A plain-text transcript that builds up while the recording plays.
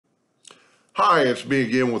Hi, it's me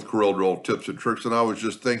again with Corel Draw Tips and Tricks, and I was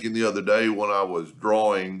just thinking the other day when I was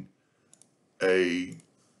drawing a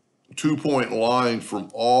 2-point line from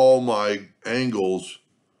all my angles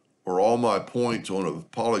or all my points on a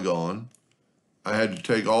polygon. I had to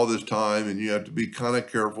take all this time, and you have to be kind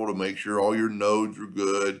of careful to make sure all your nodes are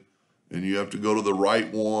good, and you have to go to the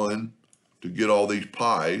right one to get all these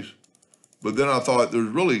pies. But then I thought there's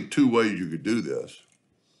really two ways you could do this.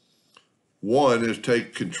 One is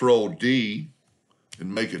take Control D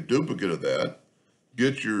and make a duplicate of that.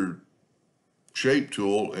 Get your shape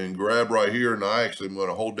tool and grab right here, and I actually am going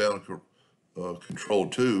to hold down Control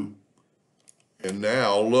 2. And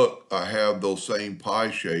now look, I have those same pie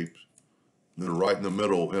shapes that are right in the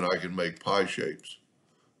middle, and I can make pie shapes,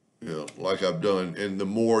 like I've done. And the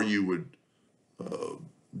more you would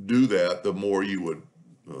do that, the more you would,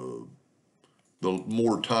 the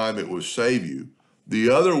more time it would save you. The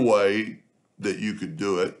other way that you could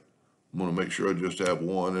do it, I'm going to make sure I just have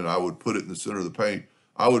one, and I would put it in the center of the paint.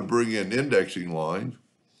 I would bring in indexing lines,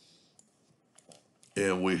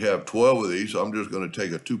 and we have 12 of these. So I'm just going to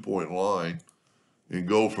take a 2-point line and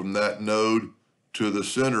go from that node to the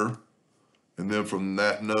center, and then from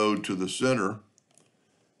that node to the center,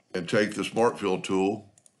 and take the Smart Fill tool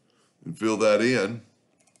and fill that in.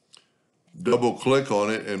 Double click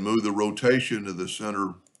on it and move the rotation to the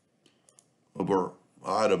center of our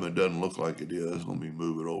item. It doesn't look like it is. Let me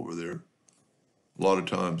move it over there. A lot of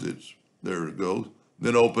times there it goes.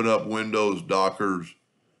 Then open up Windows, Dockers,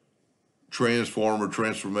 Transform or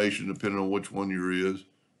Transformation, depending on which one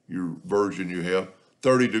your version you have.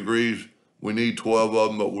 30 degrees, we need 12 of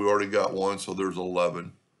them, but we already got one, so there's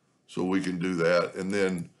 11. So we can do that. And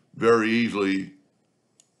then very easily,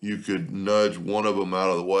 you could nudge one of them out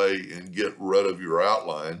of the way and get rid of your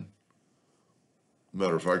outline.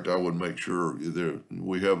 Matter of fact, I would make sure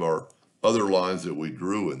we have our other lines that we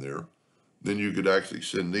drew in there. Then you could actually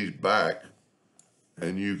send these back,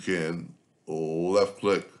 and you can left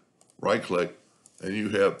click, right click, and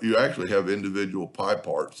you actually have individual pie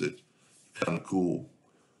parts. That's kind of cool.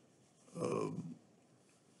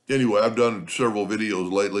 Anyway, I've done several videos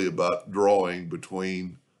lately about drawing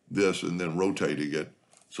between this and then rotating it.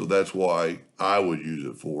 So that's why I would use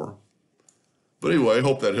it for. But anyway, I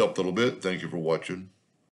hope that helped a little bit. Thank you for watching.